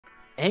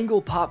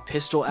Angle pop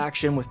pistol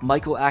action with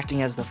Michael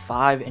acting as the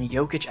 5 and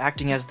Jokic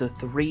acting as the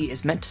 3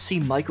 is meant to see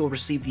Michael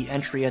receive the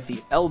entry at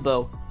the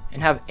elbow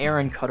and have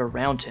Aaron cut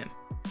around him.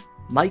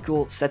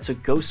 Michael sets a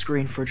ghost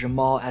screen for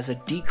Jamal as a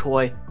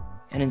decoy,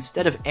 and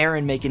instead of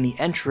Aaron making the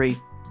entry,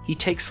 he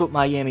takes what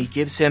Miami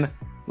gives him,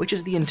 which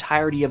is the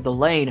entirety of the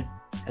lane,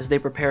 as they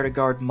prepare to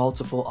guard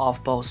multiple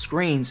off-ball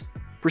screens,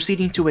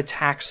 proceeding to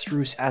attack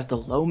Strus as the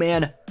low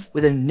man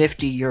with a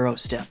nifty Euro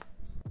step.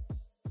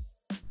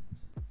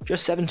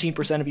 Just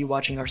 17% of you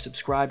watching are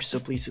subscribed, so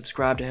please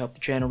subscribe to help the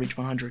channel reach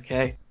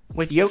 100k.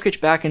 With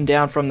Jokic backing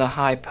down from the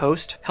high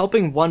post,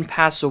 helping one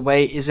pass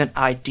away isn't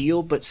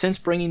ideal, but since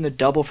bringing the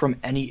double from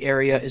any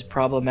area is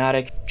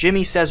problematic,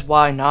 Jimmy says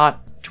why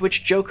not, to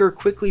which Joker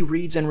quickly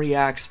reads and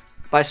reacts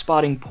by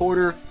spotting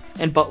Porter,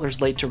 and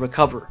Butler's late to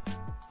recover.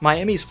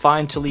 Miami's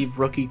fine to leave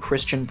rookie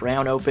Christian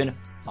Braun open,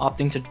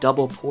 opting to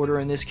double Porter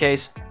in this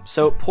case,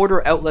 so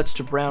Porter outlets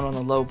to Braun on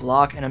the low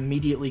block and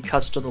immediately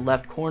cuts to the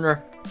left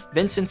corner.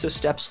 Vincent's a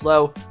step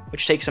slow,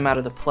 which takes him out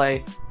of the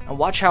play, and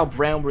watch how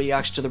Braun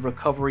reacts to the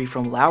recovery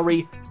from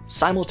Lowry,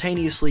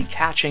 simultaneously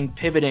catching,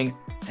 pivoting,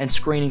 and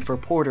screening for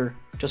Porter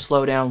to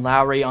slow down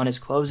Lowry on his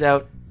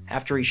closeout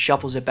after he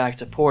shuffles it back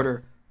to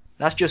Porter.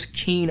 That's just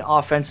keen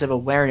offensive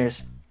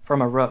awareness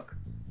from a rook.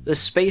 The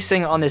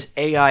spacing on this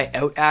AI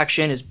out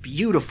action is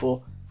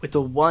beautiful, with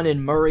the 1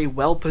 in Murray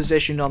well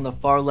positioned on the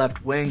far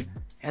left wing,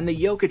 and the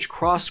Jokic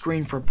cross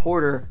screen for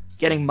Porter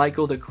getting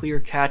Michael the clear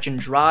catch and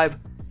drive,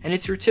 and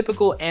it's your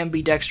typical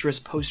ambidextrous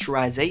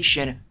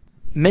posterization.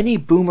 Many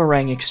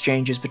boomerang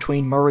exchanges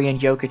between Murray and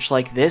Jokic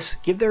like this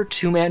give their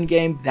two-man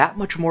game that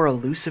much more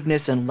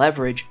elusiveness and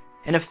leverage,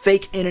 and a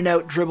fake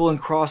in-and-out dribble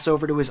and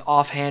crossover to his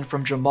offhand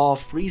from Jamal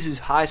freezes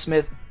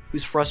Highsmith,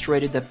 who's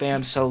frustrated that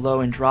Bam's so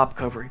low in drop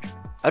coverage.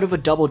 Out of a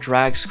double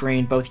drag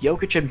screen, both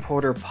Jokic and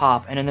Porter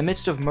pop, and in the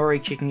midst of Murray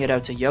kicking it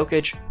out to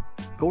Jokic,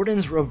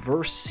 Gordon's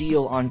reverse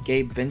seal on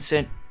Gabe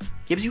Vincent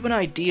gives you an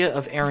idea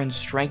of Aaron's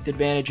strength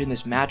advantage in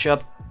this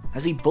matchup,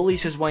 as he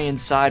bullies his way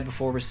inside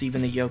before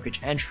receiving the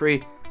Jokic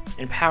entry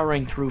and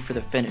powering through for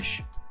the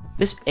finish.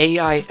 This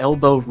AI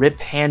elbow rip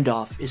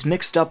handoff is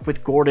mixed up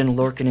with Gordon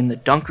lurking in the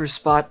dunker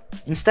spot.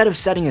 Instead of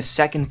setting a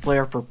second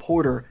flare for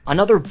Porter,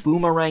 another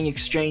boomerang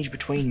exchange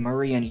between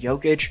Murray and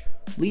Jokic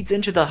leads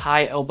into the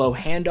high elbow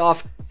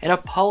handoff, and a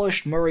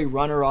polished Murray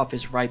runner off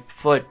his right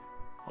foot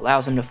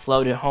allows him to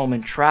float it home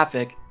in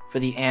traffic for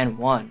the and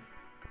 1.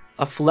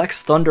 A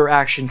flex thunder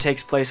action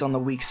takes place on the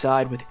weak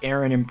side with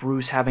Aaron and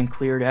Bruce having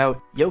cleared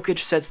out. Jokic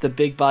sets the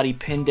big body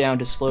pin down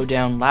to slow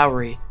down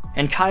Lowry,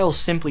 and Kyle's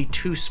simply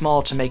too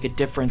small to make a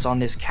difference on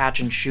this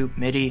catch and shoot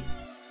midi,